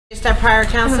Missed our prior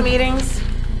council meetings.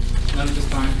 None at this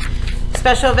time.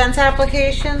 Special events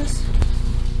applications.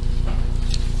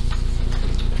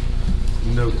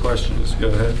 No questions. Go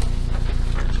ahead.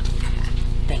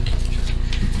 Thank you.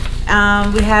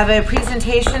 We have a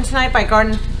presentation tonight by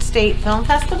Garden State Film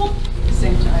Festival.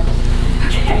 Same time.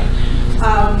 Okay.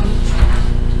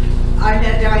 I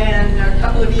met Diane a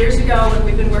couple of years ago, and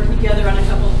we've been working together on a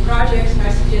couple of projects, and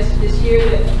I suggested this year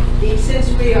that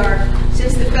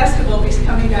since the festival is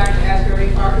coming back to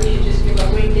Asbury Park, we should just give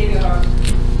a wing of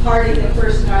a party the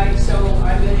first night. So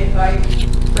I'm going to invite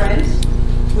friends.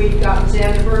 We've got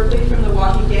Xander Berkeley from The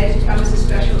Walking Dead to come as a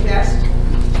special guest.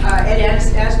 Ed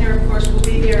Asner, of course, will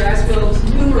be there, as will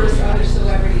numerous other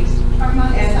celebrities.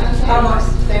 Armand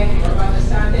Asante.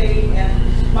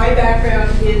 And my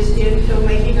background is in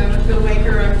filmmaking. I'm a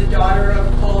filmmaker. I'm the daughter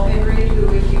of Paul Henry,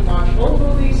 who, if you watch old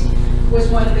movies, was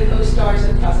one of the co-stars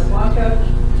of Casablanca.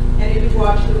 And if you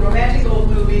watch the romantic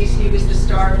old movies, he was the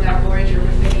star of Now Voyager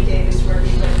with Minnie Davis, where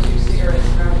he lit 2 cigarettes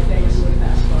and rather famously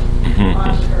passed one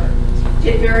on to her.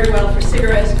 Did very well for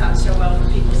cigarettes, not so well for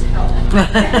people's health.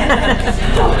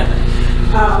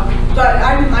 But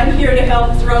I'm here to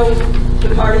help throw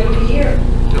the party of the year.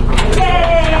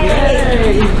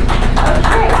 Yay!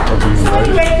 Okay. So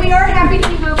anyway, we are happy to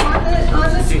have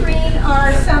on the screen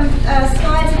are some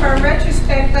slides of our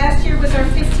retrospect. Last year was our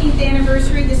 15th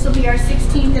anniversary. This will be our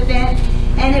 16th event.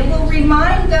 And it will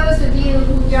remind those of you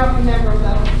who don't remember,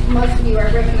 well, most of you are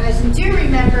recognized and do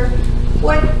remember,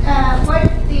 what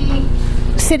the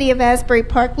city of Asbury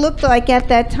Park looked like at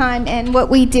that time and what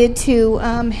we did to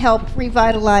help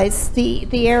revitalize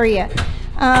the area.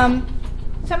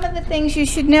 Some of the things you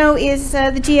should know is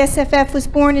the GSFF was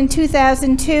born in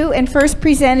 2002 and first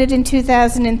presented in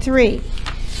 2003.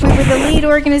 We were the lead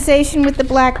organization with the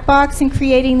black box in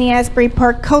creating the Asbury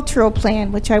Park Cultural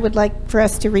Plan, which I would like for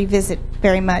us to revisit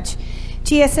very much.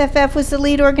 GSFF was the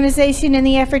lead organization in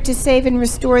the effort to save and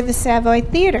restore the Savoy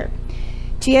Theater.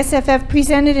 GSFF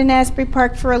presented in Asbury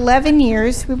Park for 11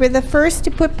 years. We were the first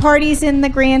to put parties in the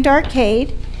Grand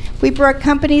Arcade. We brought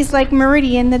companies like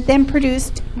Meridian that then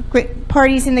produced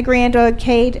parties in the Grand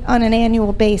Arcade on an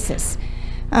annual basis.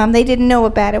 They didn't know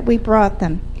about it. We brought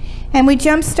them. And we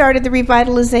jump-started the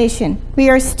revitalization. We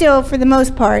are still, for the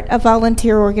most part, a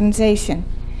volunteer organization.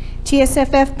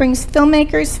 GSFF brings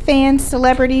filmmakers, fans,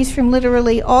 celebrities from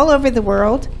literally all over the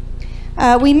world.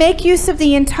 We make use of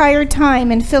the entire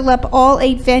time and fill up all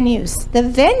 8 venues. The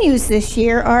venues this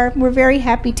year are, we're very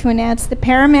happy to announce, the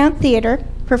Paramount Theater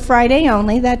for Friday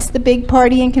only. That's the big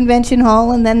party and convention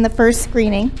hall and then the first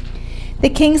screening. The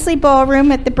Kingsley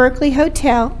Ballroom at the Berkeley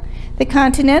Hotel. The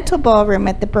Continental Ballroom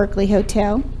at the Berkeley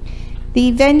Hotel.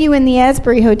 The venue in the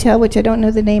Asbury Hotel, which I don't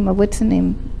know the name of. What's the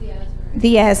name?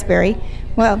 The Asbury.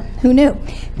 Well, who knew?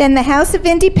 Then the House of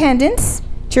Independence,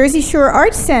 Jersey Shore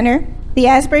Arts Center, the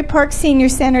Asbury Park Senior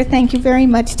Center. Thank you very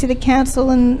much to the council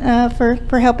and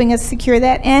for helping us secure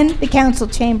that, and the council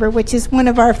chamber, which is one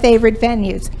of our favorite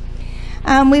venues.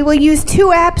 We will use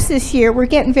 2 apps this year. We're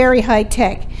getting very high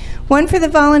tech. One for the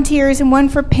volunteers and one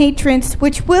for patrons,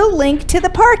 which will link to the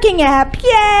parking app.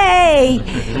 Yay!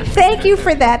 Thank you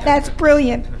for that. That's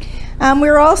brilliant.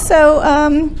 We're also,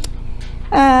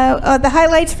 the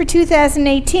highlights for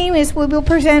 2018 is we will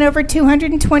present over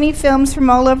 220 films from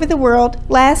all over the world.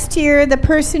 Last year, the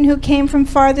person who came from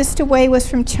farthest away was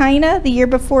from China. The year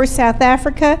before, South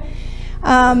Africa.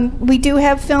 We do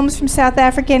have films from South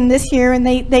Africa in this year, and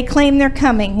they claim they're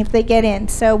coming if they get in.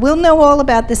 So we'll know all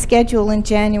about the schedule in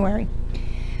January.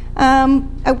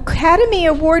 Academy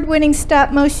Award-winning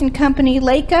stop-motion company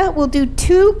Leica will do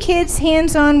 2 kids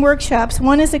hands-on workshops.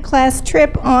 One is a class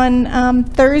trip on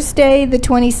Thursday the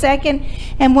 22nd,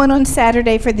 and one on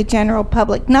Saturday for the general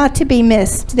public. Not to be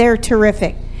missed. They're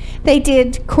terrific. They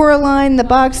did Coraline, the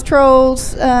Box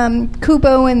Trolls,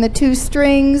 Kubo and the 2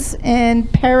 Strings, and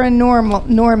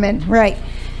Paranorman, right.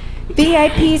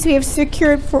 VIPs we have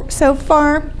secured so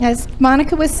far, as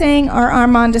Monica was saying, are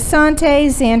Armand Asante,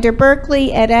 Xander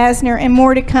Berkeley, Ed Asner, and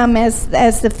more to come as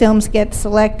the films get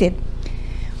selected.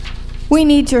 We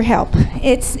need your help.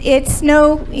 It's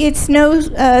no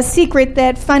secret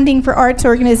that funding for arts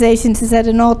organizations is at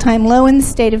an all-time low in the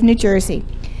state of New Jersey.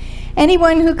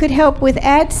 Anyone who could help with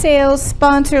ad sales,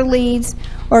 sponsor leads,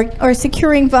 or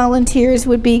securing volunteers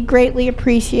would be greatly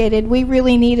appreciated. We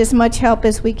really need as much help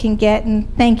as we can get, and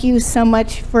thank you so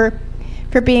much for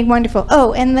being wonderful.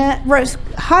 Oh, and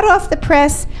hot off the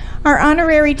press, our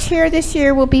honorary chair this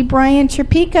year will be Brian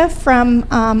Chapika from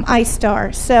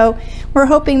iStar. So we're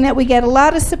hoping that we get a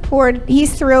lot of support.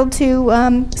 He's thrilled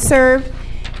to serve,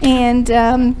 and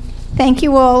thank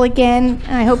you all again.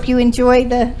 I hope you enjoy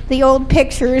the old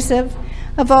pictures of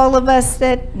all of us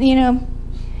that, you know,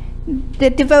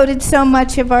 that devoted so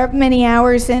much of our many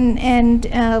hours and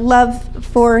love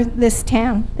for this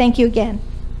town. Thank you again.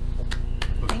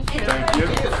 Thank you.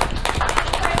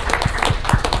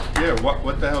 Yeah,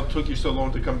 what the hell took you so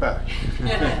long to come back?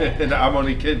 And I'm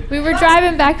only kidding. We were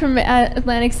driving back from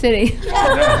Atlantic City.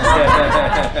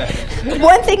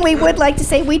 One thing we would like to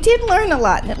say, we did learn a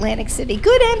lot in Atlantic City,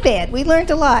 good and bad. We learned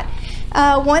a lot.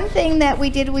 One thing that we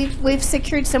did, we've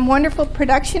secured some wonderful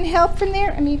production help from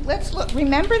there. I mean, let's look,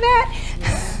 remember that?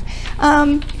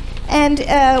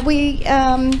 We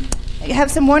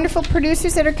have some wonderful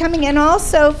producers that are coming, and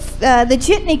also the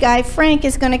Jitney guy, Frank,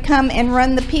 is going to come and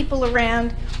run the people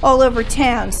around all over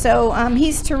town. So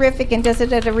he's terrific and does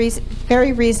it at a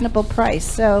very reasonable price.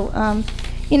 So,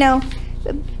 you know,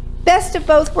 the best of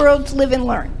both worlds, live and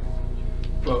learn.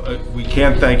 Well, we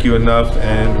can't thank you enough,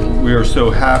 and we are so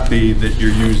happy that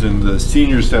you're using the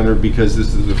senior center, because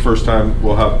this is the first time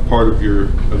we'll have part of your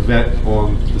event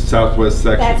on the southwest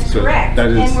section. That's correct. That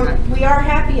is, and we are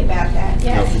happy about that,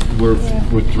 yes. We're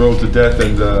thrilled to death,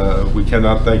 and we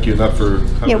cannot thank you enough for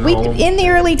coming home. In the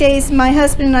early days, my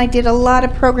husband and I did a lot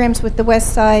of programs with the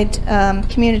West Side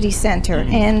Community Center,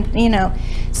 and, you know,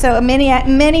 so many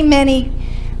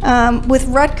with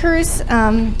Rutgers,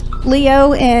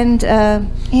 Leo, and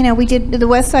you know, we did the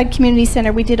West Side Community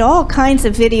Center. We did all kinds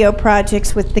of video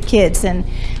projects with the kids, and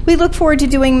we look forward to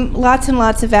doing lots and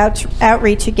lots of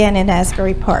outreach again in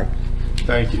Asbury Park.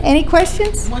 Thank you. Any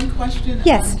questions? One question.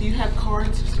 Yes. Do you have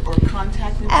cards or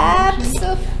contact information?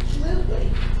 Absolutely.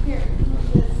 Here.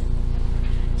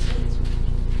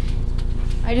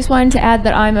 I just wanted to add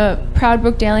that I'm a proud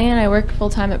Brookdalian. I work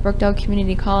full-time at Brookdale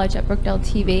Community College at Brookdale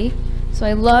TV. So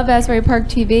I love Asbury Park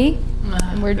TV,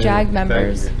 and we're JAG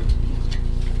members.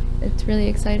 It's really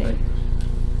exciting.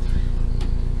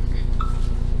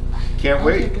 Can't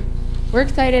wait. We're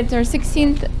excited. It's our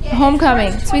 16th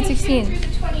homecoming, Sweet 16. Through the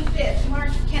 25th,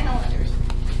 mark calendars.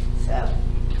 So.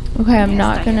 Okay, I'm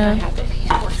not gonna.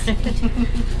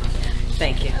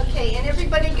 Thank you. Okay, and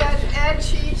everybody got ad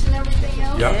sheets and everything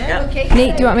else? Yep. Yep. Okay,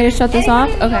 Nate, good. do you want me to shut this off?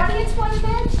 Anybody in the Okay. audience want an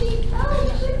ad sheet?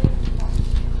 Oh, good.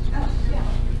 Oh, yeah.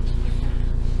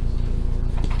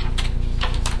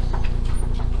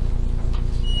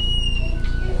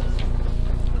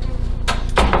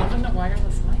 Even the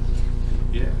wireless mic.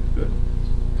 Yeah, good.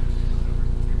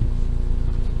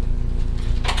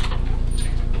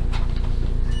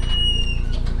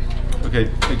 Okay,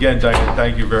 again, Diane,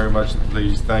 thank you very much,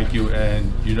 ladies. Thank you,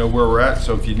 and you know where we're at,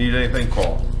 so if you need anything,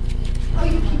 call. Oh,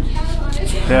 you can count on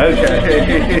it.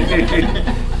 Okay.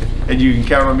 And you can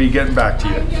count on me getting back to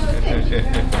you. I know, thank you. I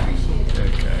appreciate it.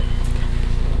 Okay.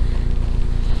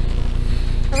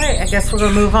 All right, I guess we're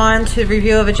going to move on to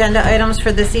review of agenda items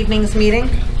for this evening's meeting.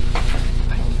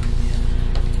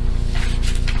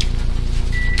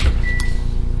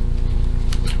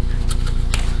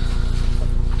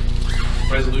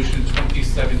 Resolution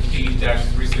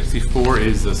 2017-364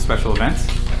 is a special event.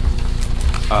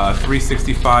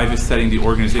 365 is setting the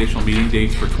organizational meeting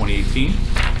dates for 2018.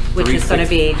 Which is going to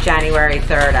be January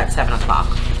 3rd at 7 o'clock.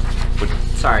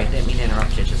 Sorry, didn't mean to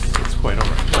interrupt you, just It's quite all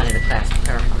right. wanted to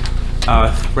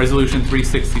clarify. Resolution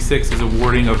 366 is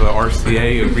awarding of a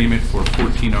RCA agreement for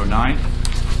 1409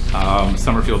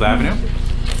 Summerfield Avenue.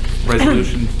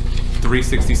 Resolution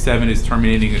 367 is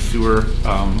terminating a sewer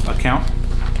account.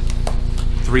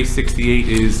 368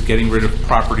 is getting rid of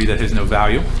property that has no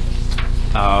value.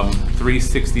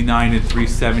 369 and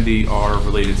 370 are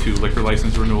related to liquor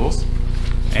license renewals.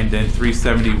 And then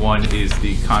 371 is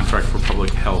the contract for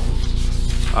public health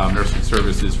nursing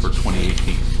services for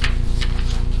 2018.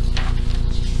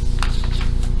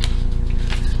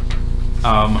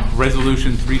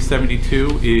 Resolution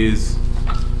 372 is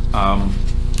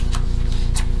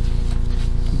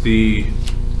the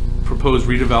proposed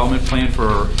redevelopment plan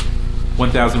for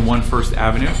 1001 First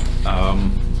Avenue.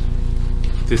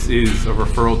 This is a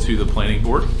referral to the planning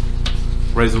board.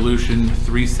 Resolution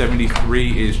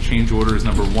 373 is change orders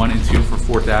number 1 and 2 for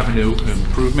 4th Avenue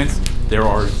improvements. There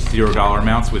are $0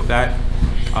 amounts with that.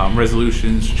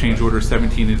 Resolutions change orders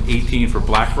 17 and 18 for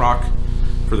Black Rock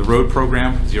for the road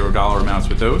program, $0 amounts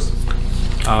with those.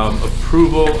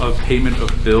 Approval of payment of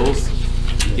bills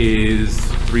is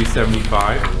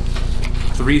 375.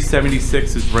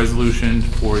 376 is resolution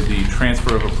for the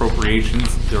transfer of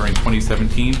appropriations during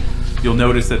 2017. You'll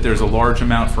notice that there's a large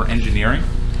amount for engineering.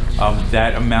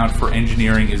 That amount for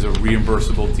engineering is a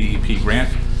reimbursable DEP grant.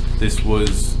 This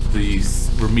was the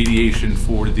remediation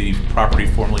for the property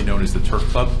formerly known as the Turf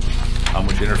Club,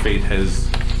 which Interfaith has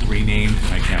renamed.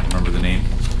 I can't remember the name.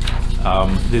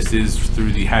 This is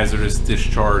through the hazardous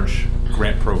discharge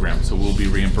grant program, so we'll be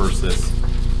reimbursed this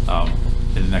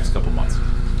in the next couple months.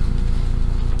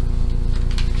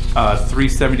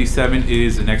 377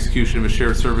 is an execution of a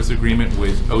shared service agreement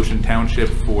with Ocean Township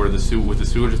for the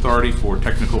Sewage Authority for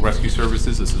technical rescue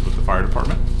services. This is with the fire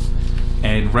department.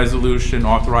 And resolution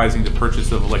authorizing the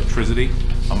purchase of electricity.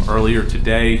 Earlier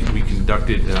today, we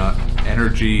conducted a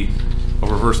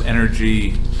reverse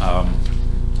energy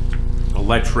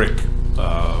electric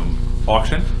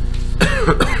auction.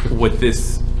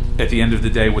 At the end of the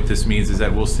day, what this means is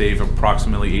that we'll save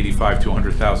approximately $85,000 to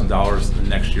 $100,000 in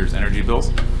next year's energy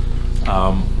bills,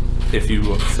 if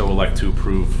you so elect to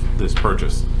approve this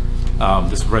purchase,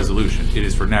 this resolution. It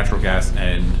is for natural gas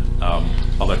and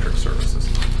electric services.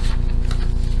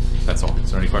 That's all.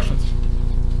 Is there any questions?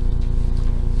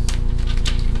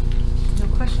 No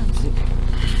questions.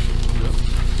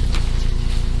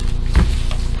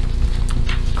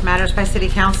 Matters by City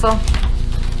Council.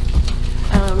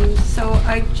 So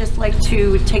I'd just like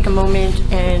to take a moment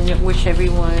and wish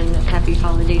everyone a happy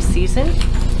holiday season.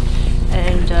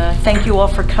 And thank you all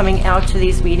for coming out to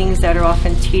these meetings that are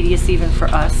often tedious even for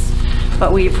us.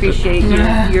 But we appreciate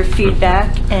your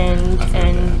feedback,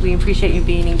 and we appreciate you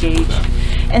being engaged.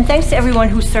 And thanks to everyone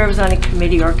who serves on a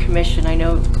committee or commission. I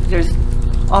know there's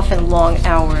often long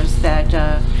hours that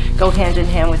go hand in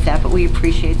hand with that, but we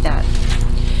appreciate that.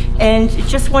 And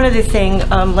just one other thing,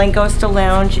 Langosta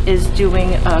Lounge is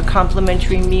doing a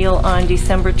complimentary meal on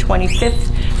December 25th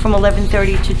from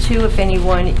 11:30 to 2 if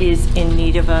anyone is in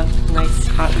need of a nice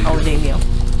hot holiday meal.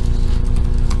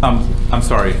 I'm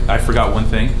sorry, I forgot one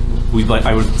thing.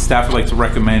 Staff would like to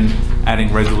recommend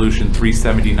adding resolution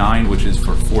 379, which is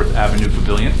for 4th Avenue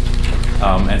Pavilion,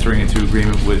 entering into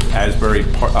agreement with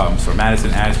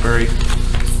Madison Asbury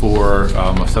for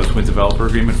a subsequent developer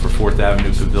agreement for 4th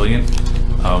Avenue Pavilion.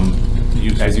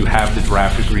 As you have the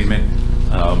draft agreement,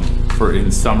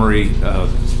 in summary,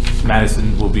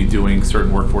 Madison will be doing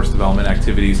certain workforce development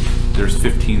activities. There's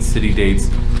 15 city dates,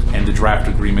 and the draft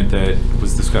agreement that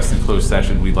was discussed in closed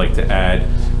session, we'd like to add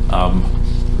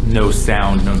no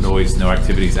sound, no noise, no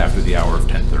activities after the hour of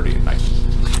 10:30 at night.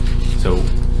 So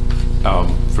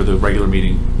for the regular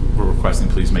meeting, we're requesting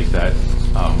please make that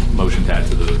motion to add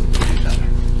to the agenda.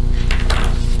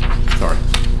 Sorry.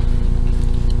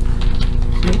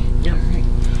 Yeah,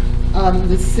 right.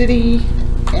 The city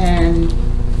and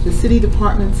the city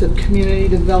departments of community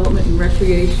development and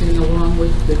recreation, along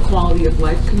with the Quality of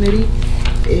Life Committee,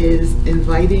 is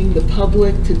inviting the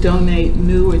public to donate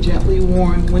new or gently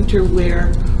worn winter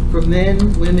wear for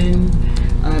men, women,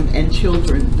 and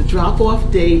children. The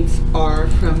drop-off dates are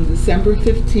from December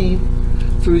 15th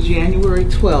through January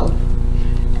 12th,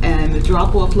 and the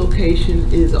drop-off location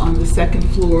is on the 2nd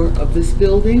floor of this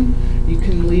building. You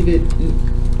can leave it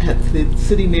at the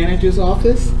city manager's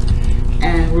office,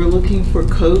 and we're looking for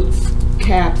coats,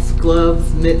 caps,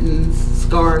 gloves, mittens,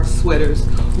 scarves, sweaters,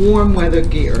 warm weather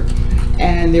gear.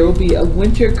 And there will be a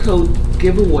winter coat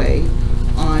giveaway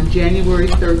on January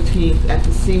 13th at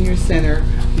the Senior Center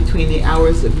between the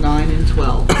hours of 9 and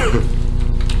 12.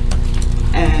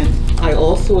 And I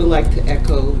also would like to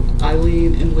echo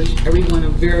Eileen and wish everyone a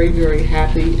very, very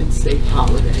happy and safe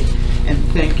holiday. And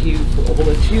thank you for all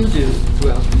that you do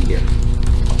throughout the year.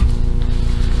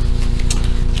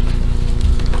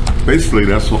 Basically,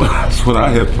 that's what I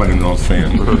had planned on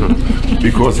saying,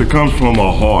 because it comes from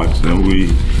our hearts, and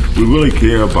we really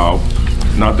care about.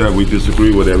 Not that we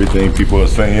disagree with everything people are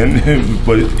saying,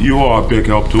 but you are a big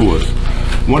help to us.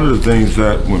 One of the things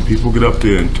that when people get up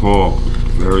there and talk,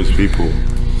 various people,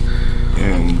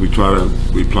 and we try to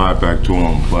reply back to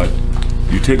them, but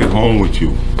you take it home with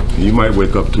you. And you might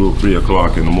wake up 2 or 3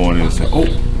 o'clock in the morning and say, "Oh,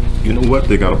 you know what?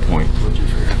 They got a point."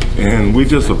 And we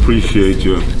just appreciate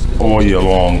you all year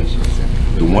long.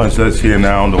 The ones that's here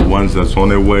now, the ones that's on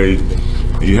their way.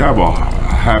 You have a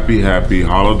happy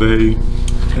holiday,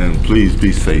 and please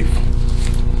be safe.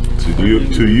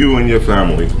 To you and your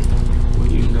family.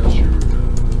 That's your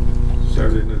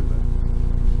Saturday night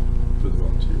for the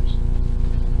volunteers.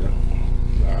 Yeah.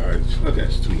 All right. Okay,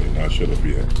 it's too late. I should have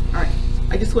been. All right.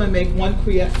 I just want to make one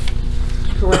correction.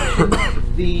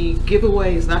 The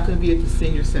giveaway is not going to be at the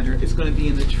Senior Center. It's going to be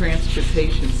in the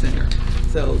Transportation Center.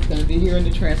 So it's going to be here in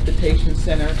the Transportation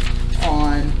Center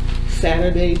on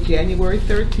Saturday, January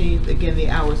 13th. Again, the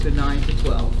hours are 9 to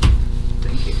 12.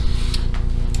 Thank you.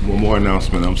 One more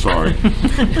announcement. I'm sorry.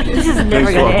 This is never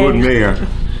Thanks to our good going to end. mayor.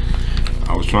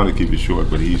 I was trying to keep it short,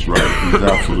 but he's right. He's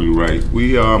absolutely right.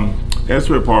 We,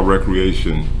 Asbury Park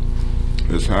Recreation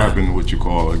is having what you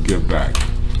call a give back.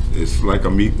 It's like a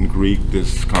meet and greet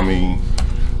this coming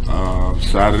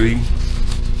Saturday,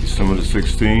 December the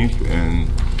 16th, and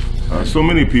so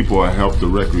many people have helped the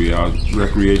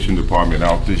recreation department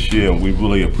out this year, and we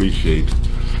really appreciate it.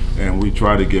 And we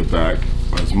try to give back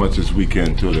as much as we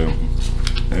can to them.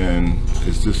 and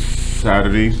it's this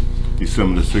Saturday,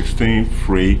 December the 16th,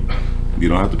 free. You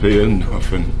don't have to pay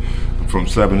nothing, from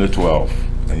 7 to 12,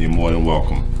 and you're more than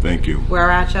welcome. Thank you. Where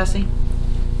at, Jesse?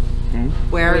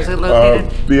 Where is it located?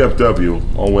 BFW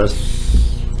on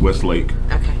West Lake,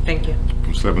 Okay, thank you.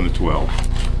 from 7 to 12.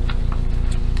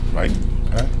 Right?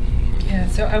 Pat? Yeah,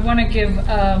 so I want to give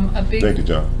a big Thank you,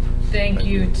 John. thank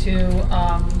you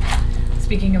to,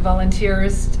 speaking of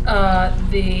volunteers,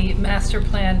 the Master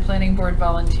Planning Board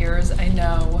volunteers. I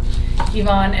know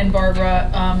Yvonne and Barbara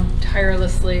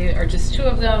tirelessly, or just two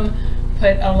of them,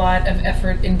 put a lot of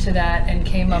effort into that and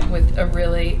came up with a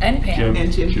really, and Pam.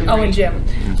 And Jim. Oh, and Jim.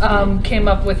 Came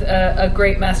up with a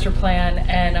great master plan,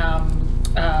 and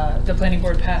the planning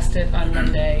board passed it on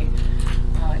Monday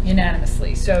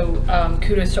unanimously. So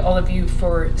kudos to all of you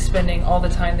for spending all the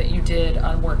time that you did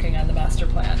on working on the master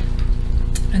plan.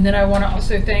 And then I want to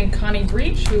also thank Connie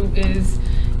Breach, who is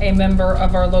a member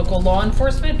of our local law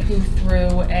enforcement, who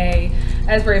threw a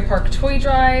Asbury Park toy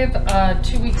drive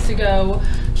 2 weeks ago.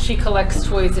 She collects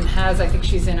toys and has, I think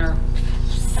she's in her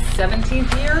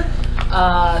 17th year,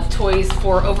 toys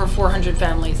for over 400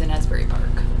 families in Asbury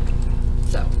Park.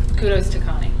 So kudos to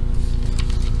Connie.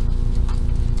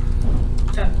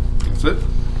 That's it.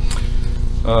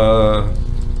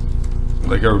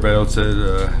 Like everybody else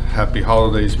said, happy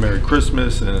holidays, Merry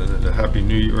Christmas, and a Happy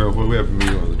New Year. Well, we have a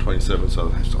meeting on the 27th,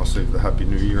 so I'll save the Happy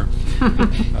New Year.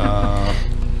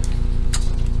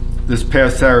 This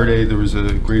past Saturday, there was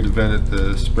a great event at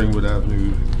the Springwood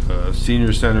Avenue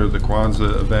Senior Center, the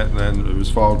Kwanzaa event, and then it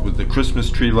was followed with the Christmas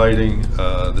tree lighting,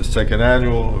 the second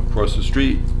annual across the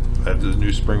street at the new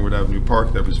Springwood Avenue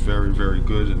Park. That was very, very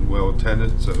good and well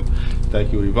attended. So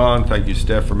thank you, Yvonne. Thank you,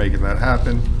 staff, for making that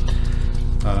happen.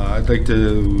 I'd like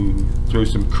to throw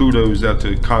some kudos out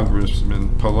to Congressman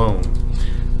Pallone.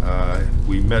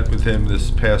 We met with him this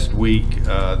past week.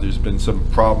 There's been some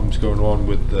problems going on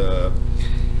with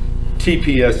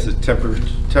TPS, the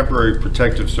Temporary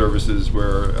Protective Services,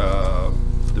 where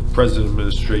the President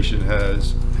administration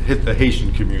has hit the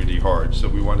Haitian community hard. So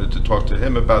we wanted to talk to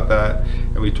him about that,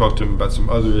 and we talked to him about some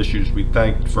other issues. We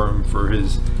thanked him for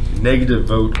his negative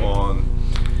vote on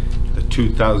the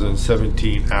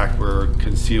 2017 Act, where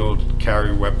concealed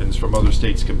carry weapons from other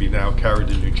states can be now carried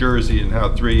in New Jersey, and how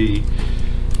 3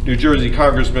 New Jersey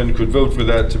congressmen could vote for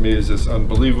that, to me, is just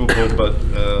unbelievable, but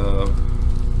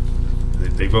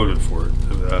they voted for it.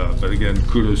 But again,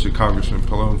 kudos to Congressman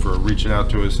Pallone for reaching out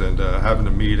to us and having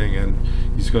a meeting, and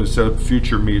he's going to set up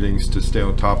future meetings to stay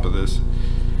on top of this.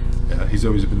 He's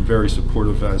always been very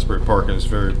supportive of Asbury Park and is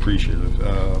very appreciative.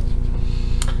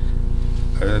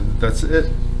 And that's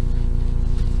it.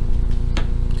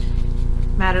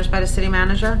 Matters by the city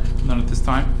manager? None at this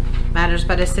time. Matters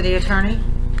by the city attorney?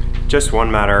 Just one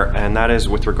matter, and that is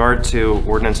with regard to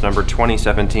ordinance number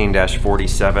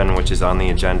 2017-47, which is on the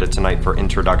agenda tonight for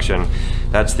introduction.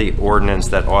 That's the ordinance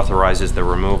that authorizes the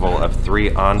removal of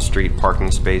 3 on-street parking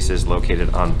spaces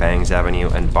located on Bangs Avenue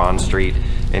and Bond Street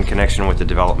in connection with the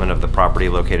development of the property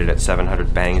located at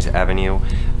 700 Bangs Avenue.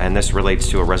 And this relates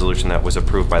to a resolution that was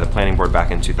approved by the planning board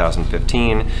back in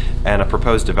 2015, and a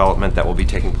proposed development that will be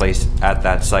taking place at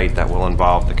that site that will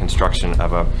involve the construction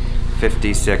of a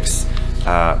 56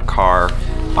 car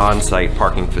on-site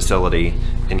parking facility.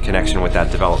 In connection with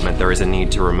that development, there is a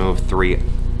need to remove 3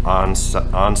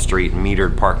 on-street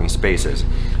metered parking spaces.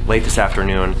 Late this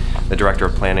afternoon, the Director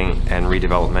of Planning and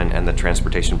Redevelopment and the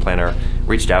Transportation Planner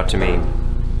reached out to me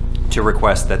to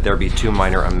request that there be 2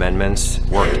 minor amendments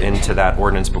worked into that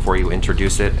ordinance before you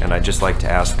introduce it, and I'd just like to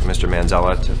ask Mr.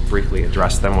 Manzella to briefly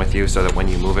address them with you so that when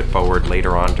you move it forward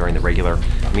later on during the regular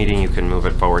meeting, you can move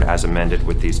it forward as amended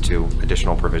with these 2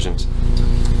 additional provisions.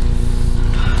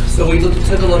 So we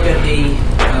took a look at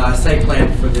the site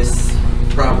plan for this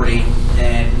property,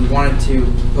 and we wanted to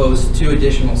propose 2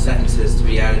 additional sentences to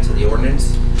be added to the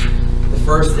ordinance. The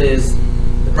first is,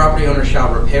 the property owner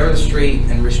shall repair the street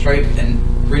and restripe and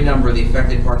renumber the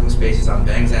affected parking spaces on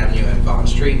Bangs Avenue and Bond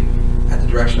Street at the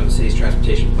direction of the city's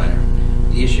transportation planner.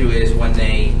 The issue is, when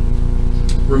they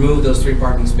remove those 3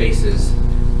 parking spaces,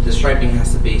 the striping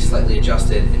has to be slightly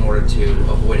adjusted in order to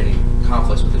avoid any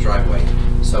conflicts with the driveway.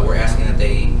 So we're asking that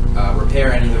they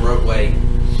repair any of the roadway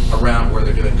around where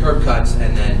they're doing curb cuts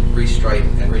and then restripe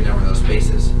and renumber those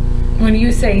spaces. When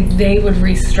you say they would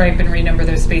restripe and renumber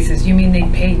those spaces, you mean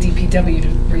they'd pay DPW to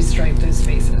restripe those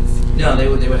spaces? No, they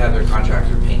would have their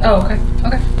contractor paint. Oh, okay,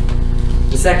 okay.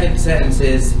 The second sentence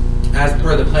is, as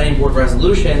per the planning board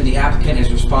resolution, the applicant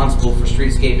is responsible for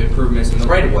streetscape improvements in the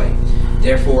right-of-way.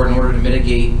 Therefore, in order to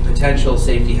mitigate potential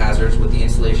safety hazards with the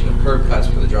installation of curb cuts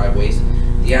for the driveways,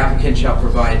 the applicant shall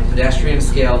provide pedestrian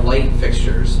scale light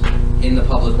fixtures in the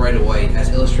public right-of-way as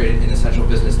illustrated in the Central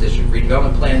Business District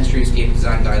redevelopment plan, streetscape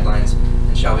design guidelines,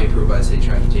 and shall be approved by the city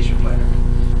transportation planner.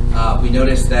 We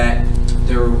noticed that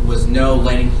there was no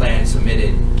lighting plan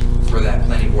submitted for that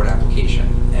planning board application,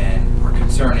 and our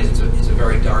concern is it's a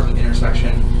very dark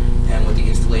intersection, and with the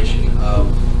installation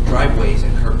of driveways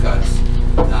and curb cuts,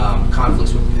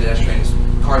 conflicts with pedestrians,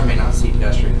 cars may not see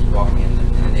pedestrians walking in the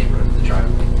neighborhood of the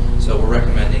driveway. So we're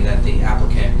recommending that the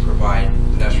applicant provide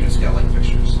pedestrian scale light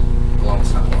fixtures along the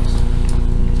sidewalks.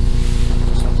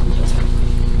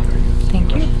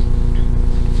 Thank you.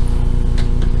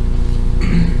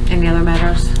 Any other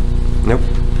matters? Nope.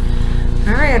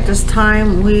 All right, at this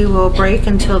time, we will break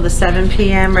until the 7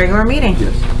 p.m. regular meeting.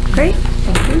 Yes. Great,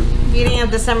 thank you. Meeting of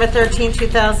December 13,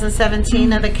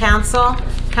 2017 of the council.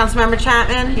 Councilmember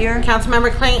Chapman? Here.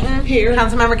 Councilmember Clayton? Here.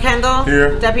 Councilmember Kendall?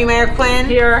 Here. Deputy Mayor Quinn?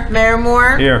 Here. Mayor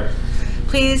Moore? Here.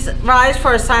 Please rise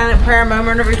for a silent prayer,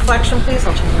 moment of reflection, please.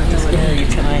 I'll turn this over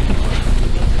tonight.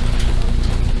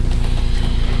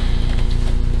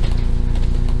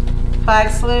 Flag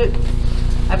salute.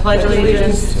 I pledge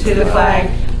allegiance to the flag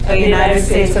of the United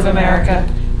States of America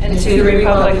and to the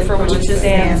republic for which it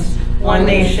stands, one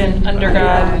nation, under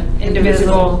God,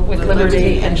 indivisible, with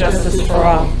liberty and justice for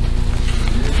all.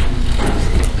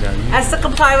 As to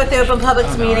comply with the Open Public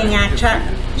Meeting Act,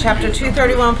 Chapter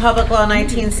 231, Public Law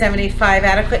 1975,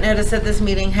 adequate notice of this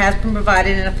meeting has been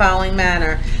provided in the following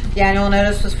manner. The annual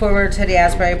notice was forwarded to the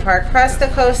Asbury Park Press, the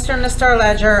Coaster, and the Star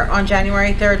Ledger on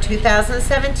January 3rd,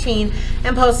 2017,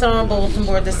 and posted on a bulletin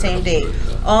board the same date.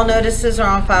 All notices are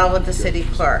on file with the city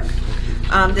clerk.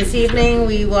 This evening,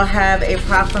 we will have a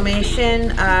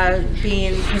proclamation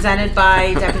being presented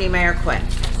by Deputy Mayor Quinn.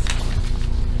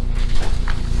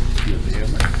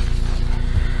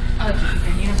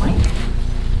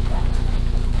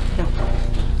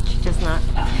 She does not.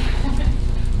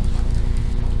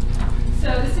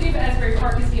 So the city of Asbury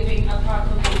Park is giving a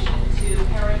proclamation to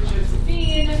Hera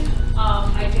Josephine.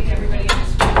 I think everybody in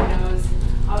this room knows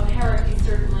Hera is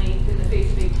certainly been the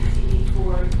face of APTV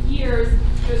for years.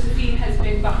 Josephine has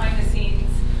been behind the scenes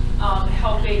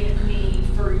helping me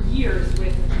for years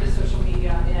with the social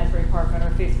media in Asbury Park on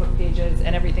our Facebook pages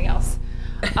and everything else.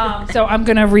 So I'm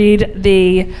going to read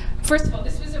the, first of all,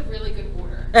 this was a really good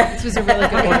order. This was a really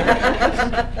good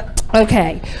order.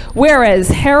 Okay. Whereas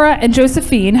Hera and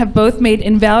Josephine have both made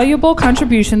invaluable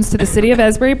contributions to the city of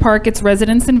Asbury Park, its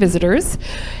residents and visitors.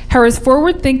 Hera's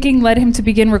forward thinking led him to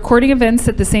begin recording events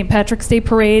at the St. Patrick's Day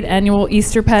Parade, annual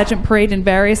Easter pageant parade, and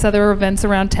various other events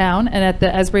around town and at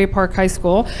the Asbury Park High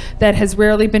School that has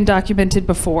rarely been documented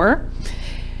before.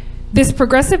 This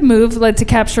progressive move led to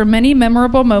capture many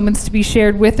memorable moments to be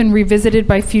shared with and revisited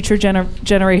by future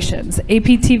generations.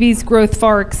 APTV's growth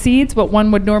far exceeds what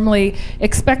one would normally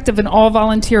expect of an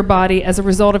all-volunteer body as a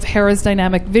result of Hera's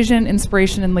dynamic vision,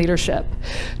 inspiration, and leadership.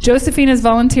 Josephine has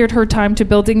volunteered her time to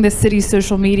building this city's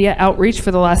social media outreach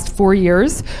for the last 4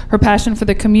 years. Her passion for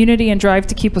the community and drive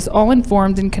to keep us all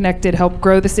informed and connected helped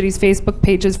grow the city's Facebook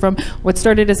pages from what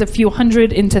started as a few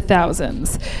hundred into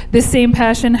thousands. This same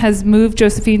passion has moved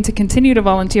Josephine to continue to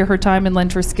volunteer her time and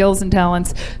lend her skills and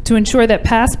talents to ensure that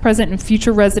past, present, and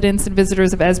future residents and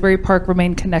visitors of Asbury Park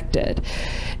remain connected.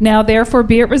 Now, therefore,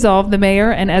 be it resolved, the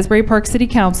Mayor and Asbury Park City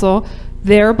Council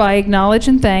thereby acknowledge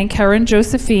and thank Hera and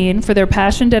Josephine for their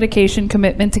passion, dedication,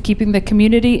 commitment to keeping the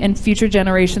community and future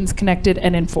generations connected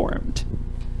and informed.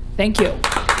 Thank you.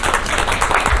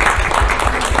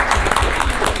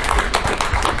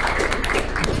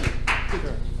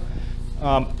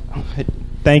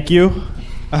 Thank you.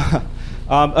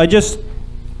 I just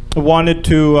wanted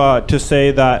to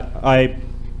say that I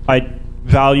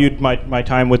valued my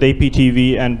time with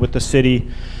APTV and with the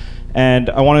city, and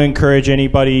I want to encourage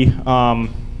anybody and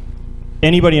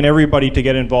everybody to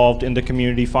get involved in the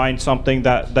community. Find something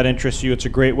that interests you. It's a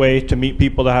great way to meet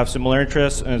people that have similar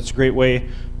interests, and it's a great way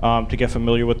to get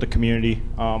familiar with the community.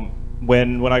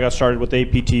 When I got started with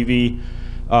APTV,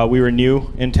 we were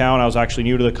new in town. I was actually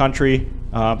new to the country,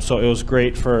 so it was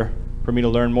great for me to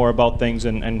learn more about things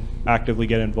and actively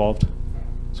get involved.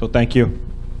 So thank you.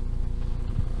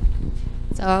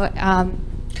 So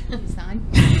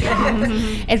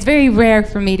it's very rare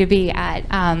for me to be at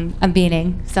a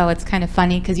meeting, so it's kind of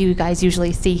funny because you guys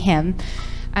usually see him.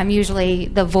 I'm usually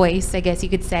the voice, I guess you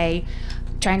could say,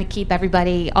 trying to keep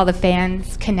everybody, all the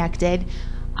fans connected.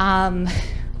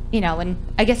 You know, and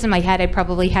I guess in my head I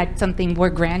probably had something more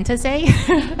grand to say.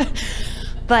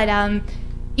 But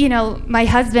you know, my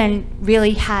husband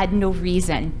really had no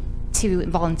reason to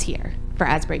volunteer for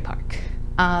Asbury Park.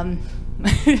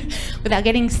 Without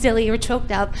getting silly or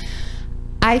choked up,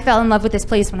 I fell in love with this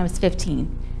place when I was 15.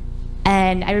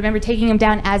 And I remember taking him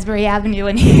down Asbury Avenue,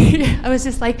 and I was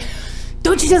just like,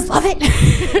 don't you just love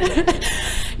it?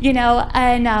 You know,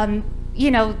 and,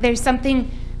 you know, there's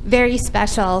something very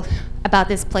special about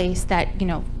this place that, you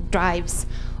know, drives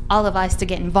all of us to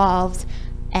get involved.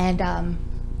 And,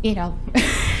 you know,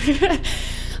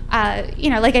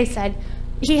 like I said,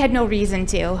 he had no reason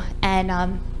to. And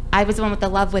I was the one with the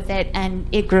love with it, and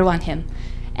it grew on him.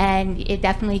 And it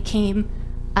definitely came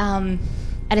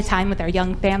at a time with our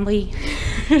young family.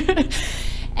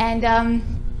 And,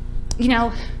 you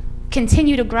know,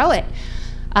 continue to grow it.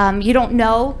 You don't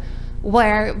know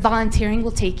where volunteering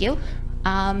will take you.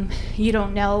 You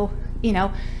don't know, you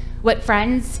know, what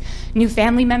friends, new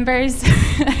family members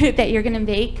that you're gonna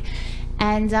make.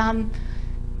 And,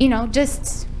 you know,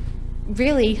 just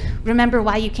really remember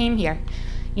why you came here.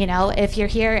 You know, if you're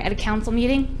here at a council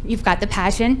meeting, you've got the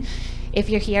passion. If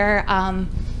you're here,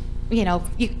 you know,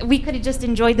 we could have just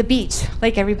enjoyed the beach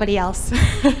like everybody else.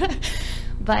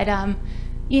 But,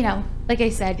 you know, like I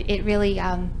said, it really,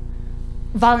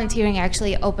 volunteering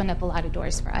actually opened up a lot of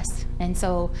doors for us. And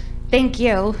so thank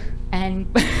you, and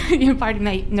you know, pardon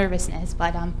my nervousness,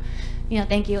 but, you know,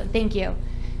 thank you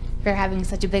for having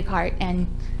such a big heart and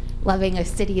loving a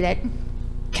city that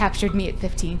captured me at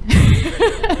 15.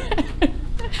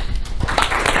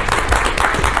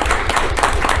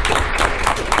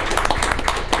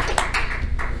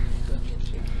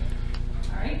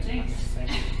 All right, thanks.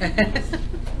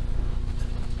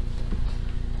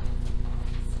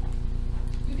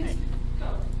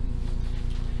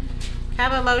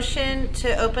 Have a motion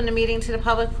to open the meeting to the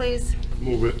public, please?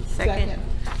 Move it. Second.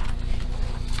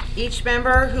 Each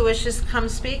member who wishes to come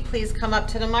speak, please come up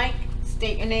to the mic,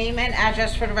 state your name and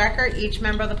address for the record. Each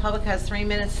member of the public has 3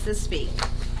 minutes to speak.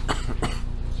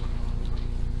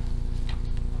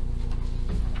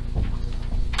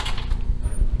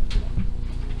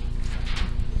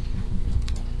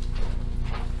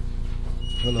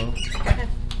 Hello.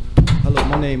 Hello,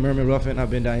 my name is Merman Ruffin. I've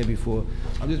been down here before.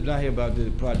 I'm just down here about the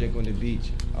project on the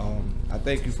beach. I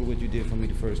thank you for what you did for me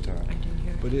the first time.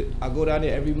 But I go down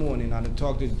there every morning. I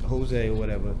talk to Jose or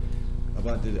whatever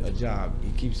about a job.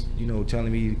 He keeps, you know,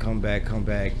 telling me to come back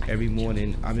every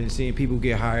morning. I've been seeing people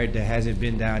get hired that hasn't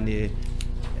been down there,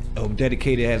 or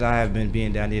dedicated as I have been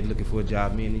being down there looking for a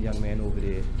job. Me and the young man over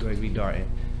there, Gregory Darton.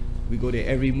 We go there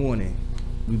every morning.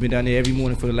 We've been down there every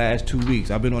morning for the last 2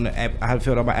 weeks. I've been on the app. I have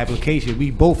filled out my application.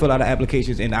 We both filled out the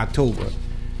applications in October.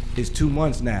 It's 2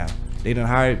 months now. They done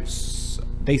hired,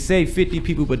 they say 50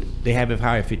 people, but they haven't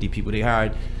hired 50 people. They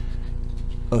hired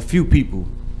a few people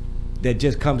that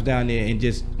just comes down there and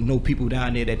just know people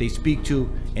down there that they speak to,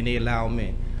 and they allow them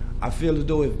in. I feel as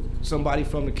though if somebody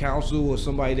from the council or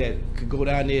somebody that could go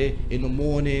down there in the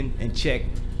morning and check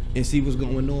and see what's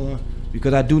going on,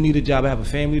 because I do need a job. I have a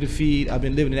family to feed. I've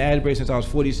been living in Asbury since I was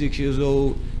 46 years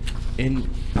old, and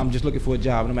I'm just looking for a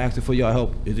job, and I'm asking for y'all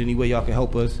help. Is there any way y'all can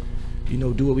help us, you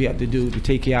know, do what we have to do to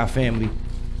take care of our family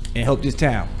and help this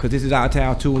town? Because this is our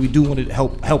town too, and we do want to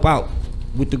help out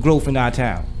with the growth in our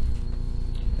town.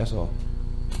 That's all.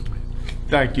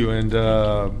 Thank you, and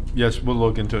yes, we'll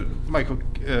look into it. Michael,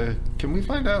 can we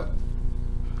find out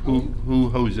who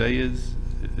Jose is,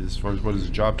 as far as what his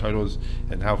job title is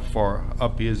and how far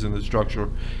up he is in the structure?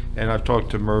 And I've talked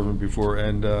to Mervyn before,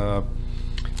 and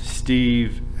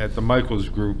Steve at the Michaels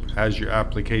Group has your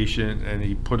application, and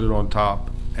he put it on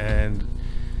top. And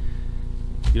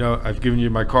you know, I've given you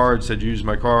my card, said use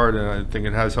my card, and I think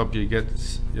it has helped you get,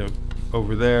 you know,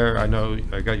 over there. I know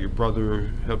I got your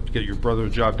brother, helped get your brother a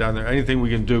job down there. Anything we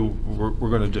can do, we're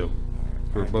going to do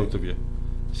for both of you.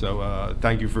 So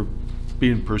thank you for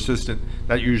being persistent.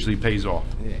 That usually pays off.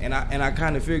 Yeah, and I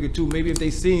kind of figured too, maybe if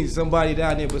they seen somebody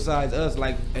down there besides us,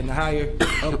 like in the higher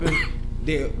up,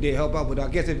 they'll help out. But I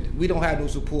guess if we don't have no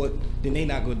support, then they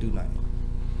not going to do nothing.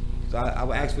 So I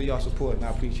would ask for y'all support, and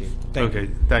I appreciate it. Thank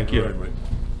you. Thank you. All right,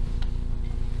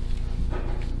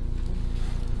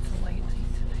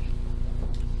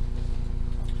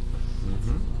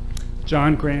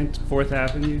 John Grant, 4th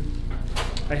Avenue.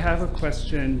 I have a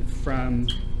question from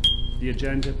the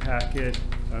agenda packet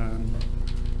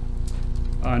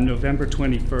on November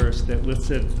 21st that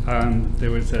listed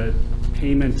there was a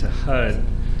payment to HUD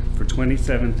for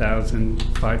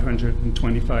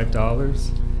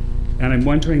 $27,525. And I'm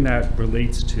wondering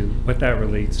what that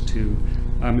relates to.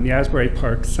 In the Asbury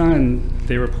Park Sun,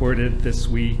 they reported this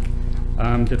week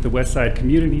that the West Side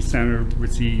Community Center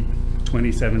received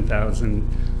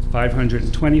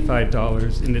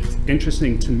 $27,525, and it's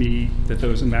interesting to me that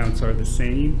those amounts are the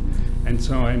same. And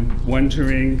so I'm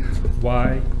wondering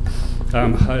why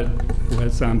HUD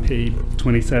was paid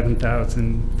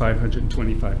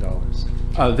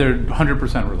 $27,525. They're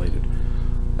 100% related.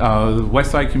 The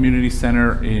West Side Community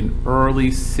Center in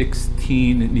early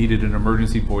 16 needed an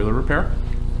emergency boiler repair.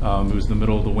 It was the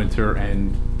middle of the winter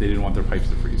and they didn't want their pipes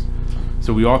to freeze.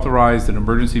 So we authorized an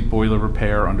emergency boiler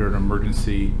repair under an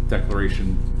emergency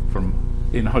declaration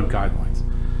in HUD guidelines.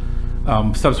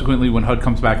 Subsequently, when HUD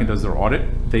comes back and does their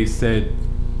audit, they said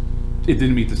it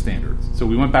didn't meet the standards. So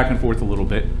we went back and forth a little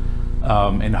bit,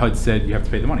 and HUD said you have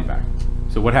to pay the money back.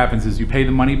 So what happens is you pay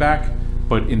the money back,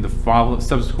 but in the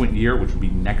subsequent year, which would be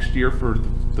next year for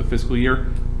the fiscal year,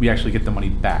 we actually get the money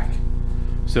back.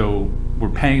 So we're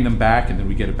paying them back and then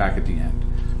we get it back at the end.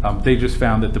 They just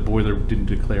found that the boiler didn't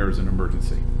declare as an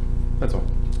emergency. That's all.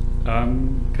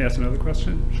 Can I ask another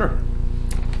question? Sure.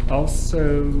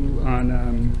 Also,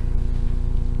 on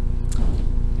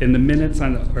in the minutes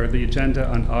or the agenda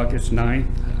on August 9th,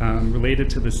 related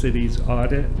to the city's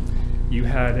audit, you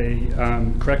had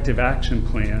a corrective action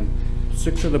plan.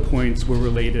 6 of the points were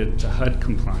related to HUD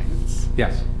compliance.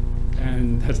 Yes.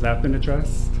 And has that been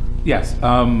addressed? Yes.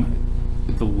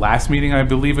 At the last meeting, I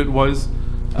believe it was,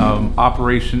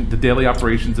 the daily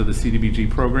operations of the CDBG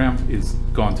program is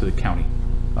gone to the county.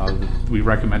 We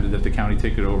recommended that the county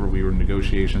take it over. We were in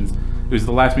negotiations. It was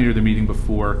the last meeting or the meeting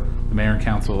before the mayor and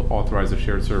council authorized a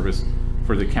shared service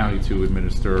for the county to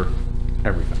administer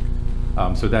everything.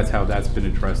 So that's how that's been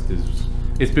addressed.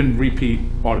 It's been repeat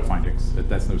audit findings.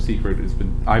 That's no secret.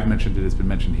 I've mentioned it. It's been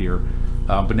mentioned here,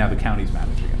 but now the county's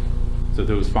managing it. So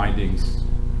those findings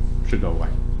should go away.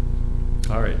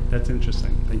 All right, that's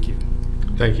interesting. Thank you.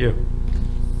 Thank you.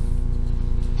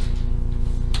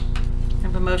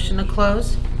 Have a motion to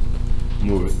close?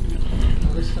 Move it.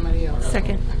 Or somebody else?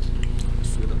 Second.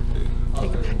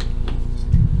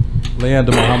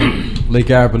 Leander Muhammad, Lake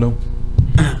Avenue.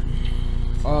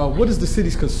 What is the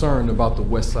city's concern about the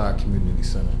West Side Community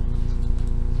Center?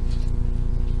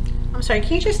 I'm sorry,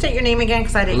 can you just state your name again?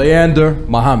 Because I didn't. Leander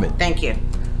Muhammad. Thank you.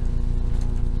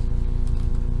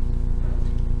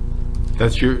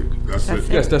 That's it.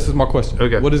 Yes, that's my question.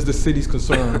 Okay. What is the city's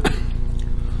concern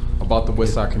about the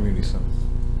West Side Community Center?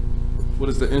 What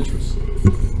is the interest?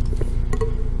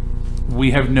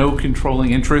 We have no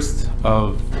controlling interest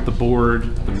of the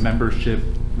board, the membership.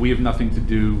 We have nothing to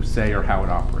do, say, or how it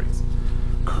operates.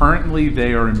 Currently,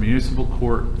 they are in municipal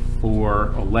court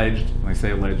for alleged, and I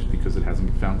say alleged because it hasn't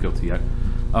been found guilty yet,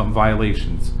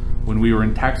 violations. When we were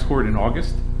in tax court in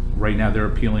August, right now they're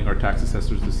appealing our tax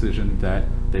assessor's decision that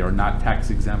they are not tax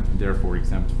exempt and therefore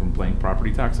exempt from paying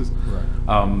property taxes.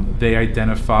 Right. They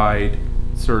identified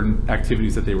certain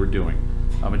activities that they were doing.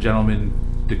 A gentleman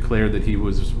declared that he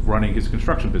was running his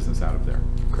construction business out of there.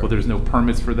 Okay. Well, there's no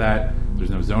permits for that.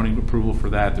 There's no zoning approval for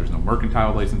that. There's no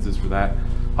mercantile licenses for that.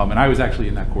 And I was actually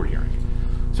in that court hearing.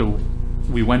 So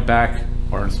we went back,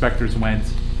 our inspectors went,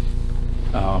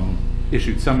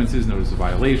 issued summonses, notice of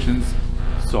violations,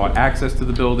 sought access to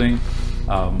the building.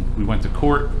 We went to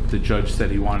court. The judge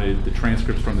said he wanted the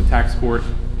transcripts from the tax court.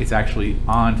 It's actually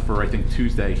on for, I think,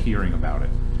 Tuesday hearing about it.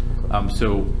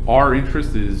 So our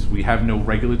interest is we have no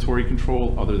regulatory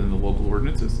control other than the local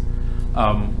ordinances,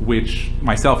 which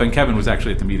myself and Kevin was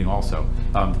actually at the meeting also,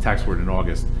 the tax court in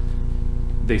August.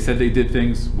 They said they did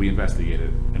things, we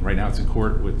investigated, and right now it's in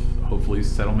court with hopefully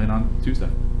settlement on Tuesday.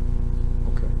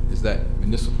 Okay. Is that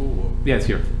municipal or? Yeah, it's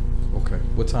here. Okay.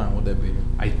 What time would that be?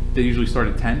 They usually start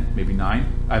at 10, maybe 9.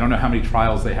 I don't know how many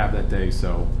trials they have that day,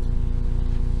 so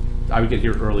I would get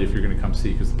here early if you're going to come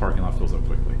see because the parking lot fills up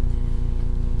quickly.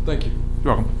 Thank you.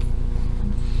 You're welcome.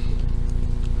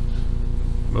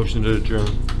 Motion to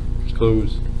adjourn.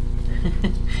 Close.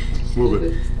 Move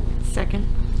it. Second.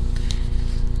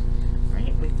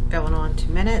 Right, we're going on to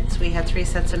minutes. We have 3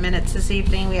 sets of minutes this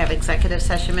evening. We have executive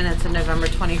session minutes of November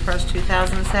 21st,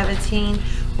 2017,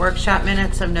 workshop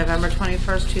minutes of November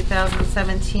 21st,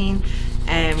 2017,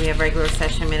 and we have regular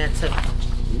session minutes of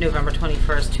November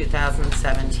 21st,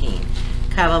 2017.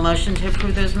 Can I have a motion to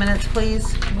approve those minutes,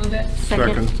 please? Move it.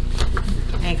 Second.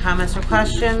 Any comments or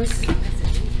questions?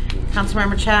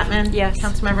 Councilmember Chapman? Yes.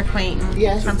 Councilmember Clayton?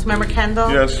 Yes. Councilmember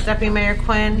Kendall? Yes. Deputy Mayor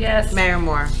Quinn? Yes. Mayor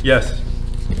Moore? Yes.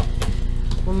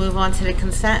 We'll move on to the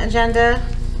consent agenda.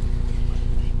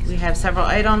 We have several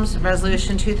items.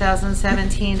 Resolution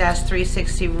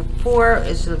 2017-364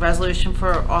 is the resolution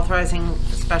for authorizing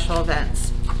special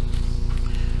events.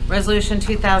 Resolution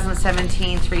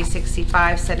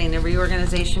 2017-365, setting the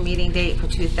reorganization meeting date for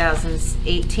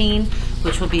 2018,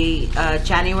 which will be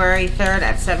January 3rd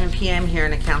at 7 p.m. here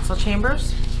in the council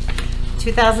chambers.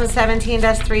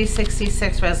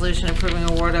 2017-366, resolution approving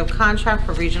award of contract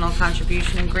for regional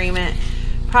contribution agreement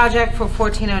project for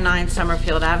 1409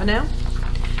 Summerfield Avenue.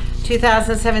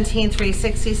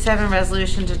 2017-367,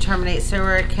 resolution to terminate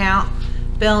sewer account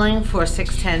billing for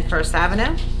 610 First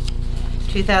Avenue.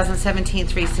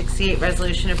 2017-368,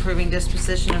 resolution approving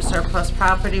disposition of surplus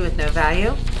property with no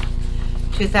value.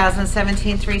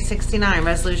 2017-369,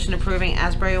 resolution approving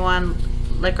Asbury One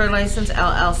Liquor License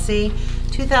LLC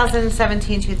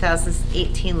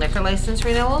 2017-2018 liquor license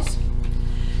renewals.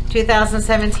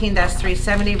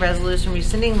 2017-370, resolution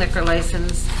rescinding liquor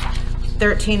license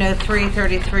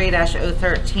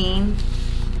 1303-33-013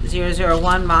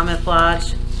 001 Monmouth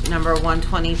Lodge number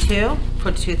 122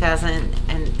 for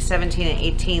 2017 and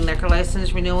 18 liquor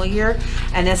license renewal year,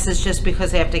 and this is just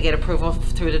because they have to get approval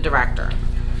through the director.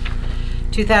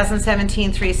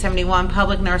 2017-371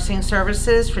 public nursing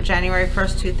services for January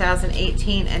 1st,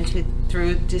 2018 and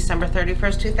through December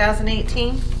 31st,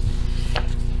 2018.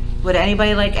 Would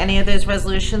anybody like any of those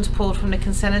resolutions pulled from the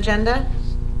consent agenda?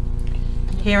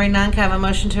 Hearing none, can I have a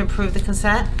motion to approve the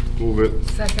consent? Move it.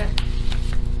 Second.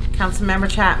 Councilmember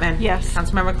Chapman? Yes.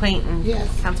 Councilmember Clayton? Yes.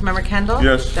 Councilmember Kendall?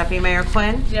 Yes. Deputy Mayor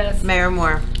Quinn? Yes. Mayor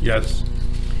Moore? Yes.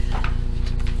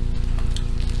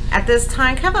 At this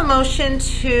time, can I have a motion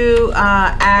to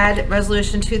add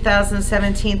Resolution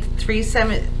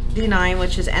 2017-379,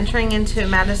 which is entering into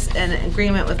an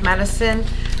agreement with Madison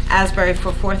Asbury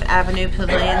for 4th Avenue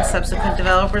Pavilion Subsequent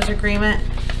Developers Agreement?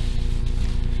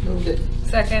 Move it.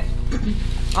 Second.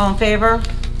 All in favor?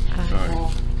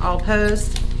 Aye. All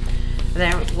opposed? And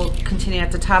then we'll continue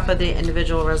at the top of the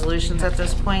individual resolutions at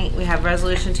this point. We have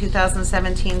Resolution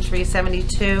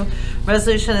 2017-372,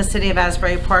 resolution of the City of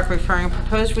Asbury Park referring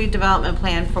proposed redevelopment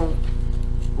plan for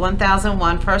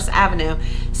 1001 First Avenue,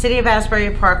 City of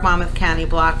Asbury Park, Monmouth County,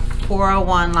 Block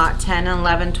 401, Lot 10 and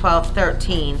 11, 12,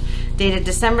 13, dated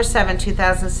December 7,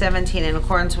 2017, in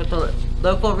accordance with the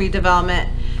local redevelopment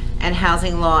and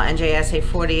housing law NJSA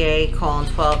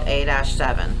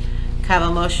 40A:12A-7. Can I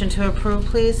have a motion to approve,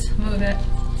 please? Move it.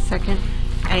 Second.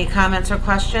 Any comments or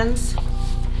questions?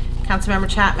 Councilmember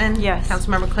Chapman? Yes.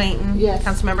 Councilmember Clayton? Yes.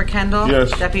 Councilmember Kendall? Yes.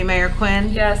 Deputy Mayor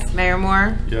Quinn? Yes. Mayor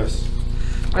Moore? Yes.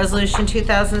 Resolution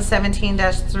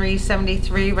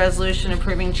 2017-373, resolution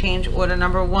approving change order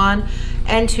number 1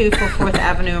 and 2 for 4th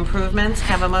Avenue improvements. Can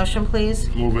I have a motion, please?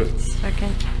 Move it.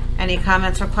 Second. Any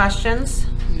comments or questions?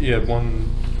 Yeah, hold on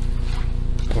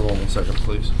 1 second,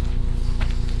 please.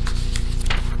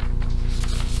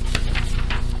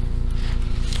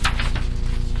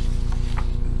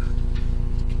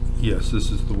 Yes, this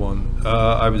is the one.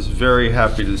 I was very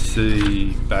happy to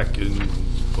see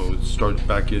it started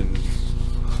back in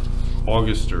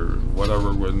August or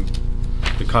whatever, when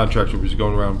the contractor was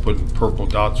going around putting purple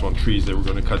dots on trees they were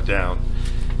going to cut down.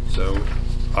 So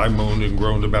I moaned and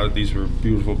groaned about it. These were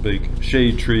beautiful big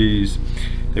shade trees.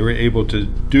 They were able to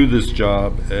do this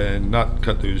job and not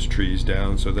cut those trees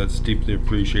down, so that's deeply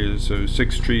appreciated. So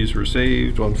 6 trees were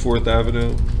saved on 4th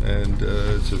Avenue, and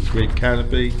it's a great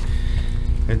canopy.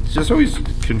 And it just always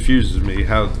confuses me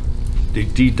how the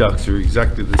deducts are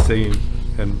exactly the same,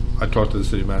 and I talked to the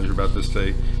city manager about this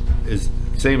today, is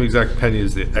same exact penny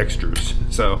as the extras.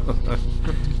 So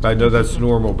I know that's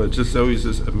normal, but it just always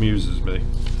just amuses me.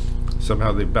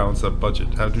 Somehow they balance that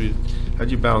budget. How do you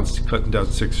balance cutting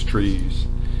down 6 trees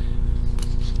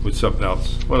with something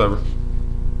else? Whatever.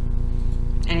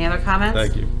 Any other comments?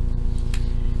 Thank you.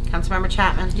 Councilmember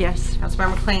Chapman? Yes.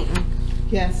 Councilmember Clayton?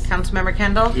 Yes. Councilmember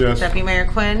Kendall? Yes. Deputy Mayor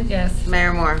Quinn? Yes.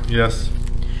 Mayor Moore? Yes.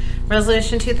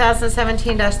 Resolution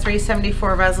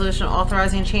 2017-374, resolution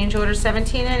authorizing change orders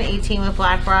 17 and 18 with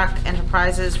BlackRock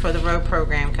Enterprises for the road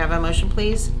program. Can I have a motion,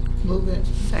 please? Move it.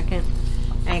 Second.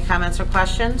 Any comments or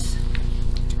questions?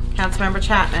 Councilmember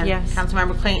Chapman? Yes.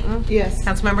 Councilmember Clayton? Yes.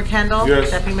 Councilmember Kendall?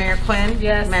 Yes. Deputy Mayor Quinn?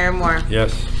 Yes. Mayor Moore?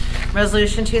 Yes.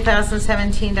 Resolution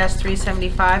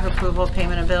 2017-375, approval of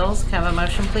payment of bills. Can I have a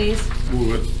motion, please?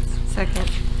 Move it.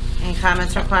 Second. Any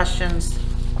comments or questions?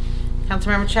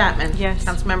 Councilmember Chapman? Yes.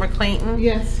 Councilmember Clayton?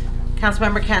 Yes.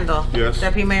 Councilmember Kendall? Yes.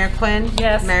 Deputy Mayor Quinn?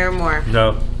 Yes. Mayor Moore?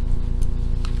 No.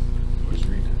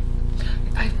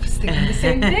 I was thinking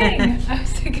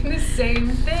the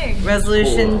same thing.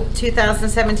 Resolution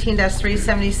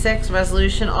 2017-376,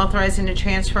 resolution authorizing the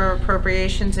transfer of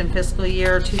appropriations in fiscal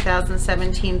year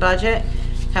 2017 budget.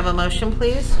 Have a motion,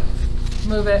 please?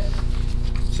 Move it.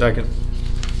 Second.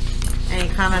 Any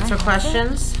comments or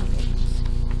questions?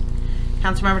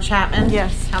 Councilmember Chapman?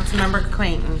 Yes. Councilmember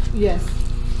Clayton? Yes.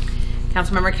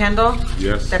 Councilmember Kendall?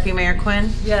 Yes. Deputy Mayor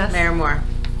Quinn? Yes. Mayor Moore?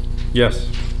 Yes.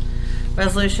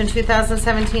 Resolution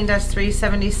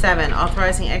 2017-377,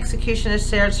 authorizing execution of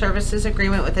shared services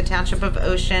agreement with the Township of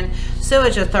Ocean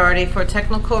Sewage Authority for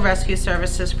technical rescue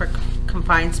services for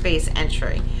confined space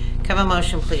entry. Can I have a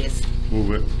motion, please?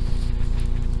 Move it.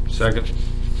 Second.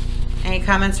 Any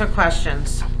comments or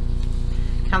questions?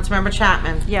 Councilmember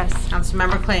Chapman? Yes.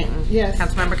 Councilmember Clayton? Yes.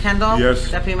 Councilmember Kendall? Yes.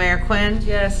 Deputy Mayor Quinn?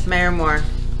 Yes. Mayor Moore?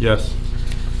 Yes.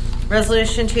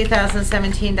 Resolution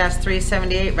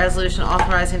 2017-378, resolution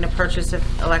authorizing the purchase of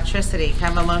electricity. Can I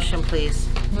have a motion, please?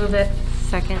 Move it.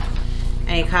 Second.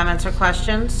 Any comments or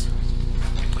questions?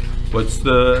 What's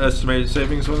the estimated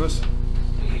savings on this?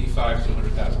 $85,000 to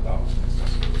 $100,000.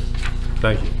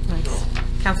 Thank you. Nice.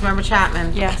 Councilmember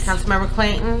Chapman? Yes. Councilmember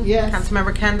Clayton? Yes.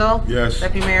 Councilmember Kendall? Yes.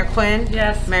 Deputy Mayor Quinn?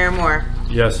 Yes. Mayor Moore?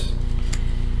 Yes.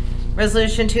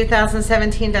 Resolution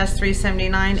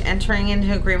 2017-379, entering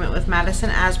into agreement with Madison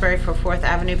Asbury for 4th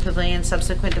Avenue Pavilion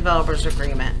subsequent developers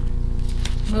agreement.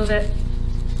 Move it.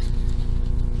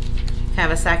 Can I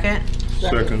have a second?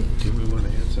 Second. Do we want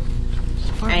to answer?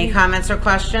 Any comments or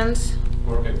questions?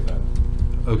 We're okay with that.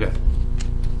 Okay.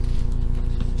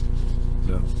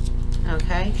 No.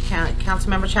 Okay.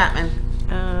 Councilmember Chapman?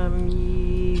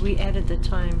 We added the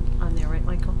time on there, right,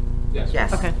 Michael? Yes.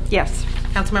 Yes. Okay, yes.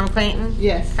 Councilmember Clayton?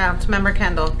 Yes. Councilmember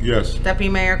Kendall? Yes. Deputy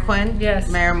Mayor Quinn? Yes.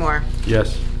 Mayor Moore?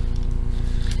 Yes.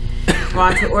 We're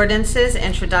on to ordinances,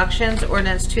 introductions.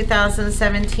 Ordinance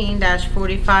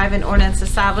 2017-45, an ordinance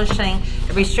establishing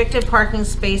a restricted parking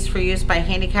space for use by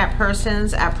handicapped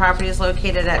persons at properties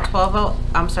located at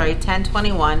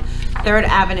 1021 3rd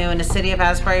Avenue in the city of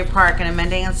Asbury Park, and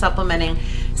amending and supplementing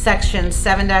Section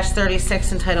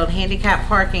 7-36 entitled Handicap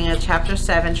Parking of Chapter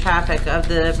 7 Traffic of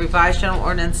the revised general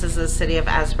ordinances of the city of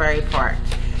Asbury Park,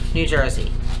 New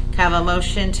Jersey. Can I have a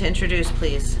motion to introduce,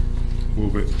 please?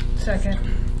 Move it. Second.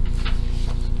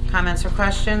 Comments or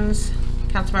questions?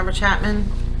 Councilmember Chapman?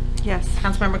 Yes.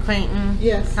 Councilmember Clayton?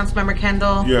 Yes. Councilmember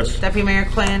Kendall? Yes. Deputy Mayor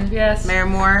Quinn? Yes. Mayor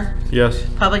Moore? Yes.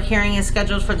 Public hearing is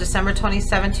scheduled for December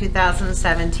 27,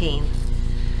 2017.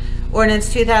 Ordinance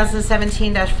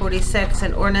 2017-46,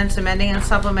 an ordinance amending and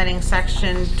supplementing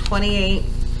Section 28-1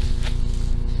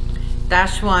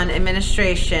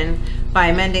 Administration by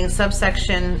amending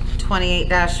subsection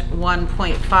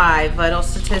 28-1.5 Vital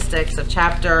Statistics of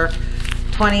Chapter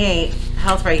 28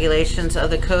 Health Regulations of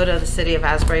the Code of the City of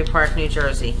Asbury Park, New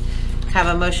Jersey. Have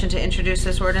a motion to introduce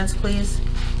this ordinance, please?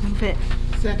 Move it.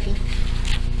 Second.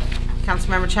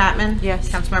 Councilmember Chapman? Yes.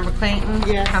 Councilmember Clayton?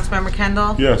 Yes. Councilmember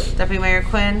Kendall? Yes. Deputy Mayor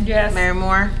Quinn? Yes. Mayor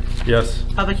Moore? Yes.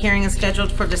 Public hearing is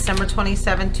scheduled for December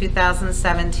 27,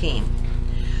 2017.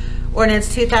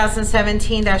 Ordinance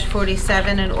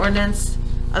 2017-47, an ordinance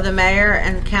of the mayor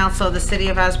and council of the city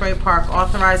of Asbury Park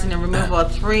authorizing the removal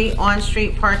of 3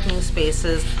 on-street parking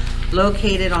spaces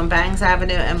located on Bangs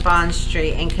Avenue and Bond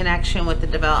Street in connection with the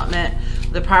development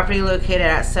of the property located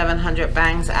at 700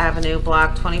 Bangs Avenue,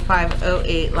 Block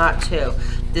 2508, Lot 2.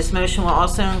 This motion will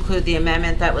also include the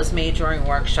amendment that was made during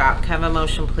workshop. Can I have a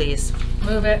motion, please?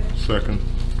 Move it. Second.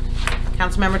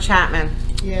 Councilmember Chapman?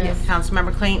 Yes.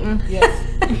 Councilmember Clayton? Yes.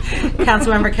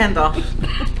 Councilmember Kendall?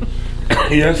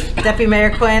 Yes. Deputy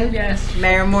Mayor Quinn? Yes.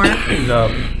 Mayor Moore? No.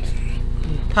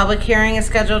 Public hearing is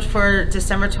scheduled for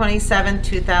December 27,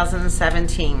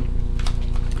 2017.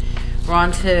 We're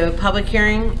on to public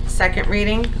hearing, second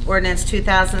reading, ordinance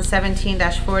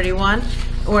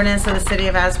 2017-41, ordinance of the City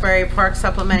of Asbury Park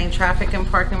supplementing traffic and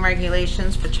parking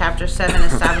regulations for Chapter 7,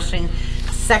 establishing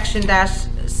Section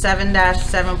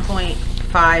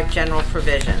 7-7.5 general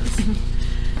provisions. Can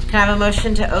I have a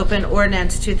motion to open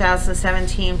ordinance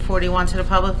 2017-41 to the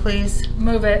public, please?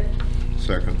 Move it.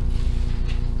 Second.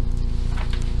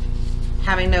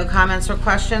 Having no comments or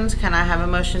questions, can I have a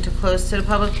motion to close to the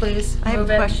public, please? I have Move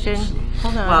a it. question.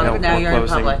 Hold on. Well, No, now we're you're in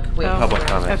closing public. Wait. public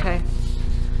comment. Okay.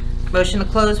 Motion to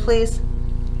close, please?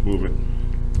 Move it.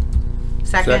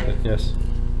 Second? Yes.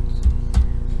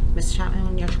 Ms.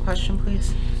 Chapman, your question,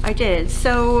 please? I did.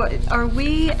 So are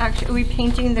we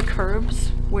painting the curbs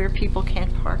where people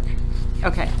can't park?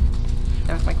 Okay.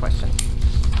 That was my question.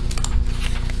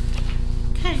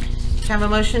 Okay. Can I have a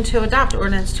motion to adopt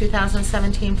ordinance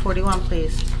 2017-41,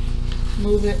 please?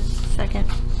 Move it. Second.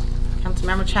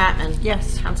 Councilmember Chapman?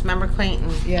 Yes. Councilmember Clayton?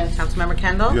 Yes. Councilmember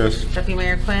Kendall? Yes. Deputy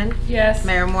Mayor Quinn? Yes.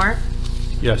 Mayor Moore?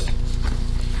 Yes.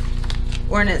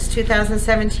 Ordinance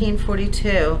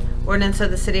 2017-42, ordinance of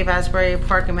the City of Asbury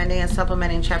Park amending and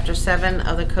supplementing Chapter 7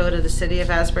 of the Code of the City of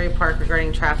Asbury Park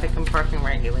regarding traffic and parking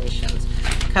regulations.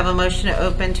 Can I have a motion to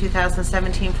open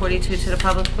 2017-42 to the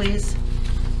public, please?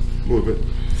 Move it.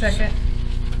 Second.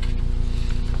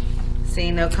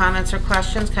 Seeing no comments or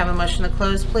questions, can I have a motion to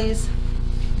close, please?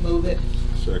 Move it.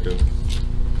 Second.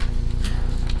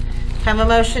 Can I have a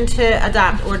motion to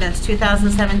adopt ordinance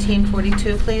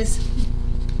 2017-42, please?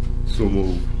 So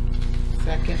move.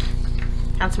 Second.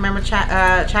 Councilmember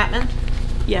Chapman?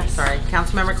 Yes. Sorry.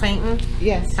 Councilmember Clayton?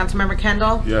 Yes. Councilmember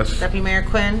Kendall? Yes. Deputy Mayor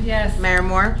Quinn? Yes. Mayor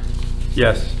Moore?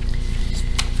 Yes.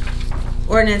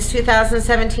 Ordinance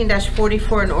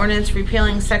 2017-44, an ordinance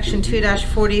repealing Section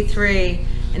 2-43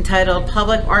 entitled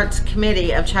Public Arts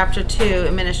Committee of Chapter 2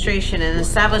 Administration and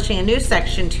establishing a new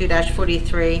Section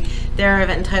 2-43 thereof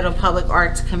entitled Public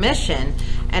Arts Commission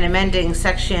and amending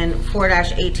Section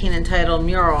 4-18 entitled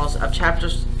Murals of Chapter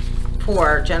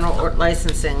 4 General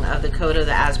Licensing of the Code of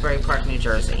the Asbury Park, New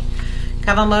Jersey. Can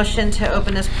I have a motion to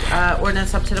open this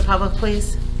ordinance up to the public,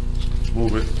 please?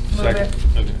 Move it. Second.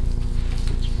 Okay.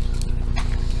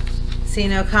 See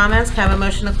no comments, can I have a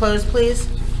motion to close, please?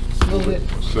 Move it.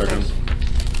 Second.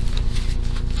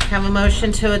 Can I have a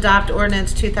motion to adopt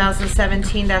ordinance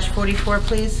 2017-44,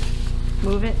 please?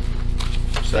 Move it.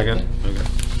 Second? Okay.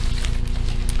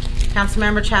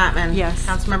 Councilmember Chapman? Yes.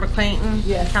 Councilmember Clayton?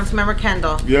 Yes. Councilmember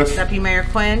Kendall? Yes. Deputy Mayor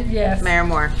Quinn? Yes. Mayor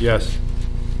Moore? Yes.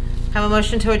 Have a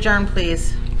motion to adjourn,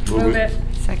 please? Move it.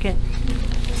 Second.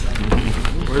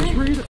 Where's Rita?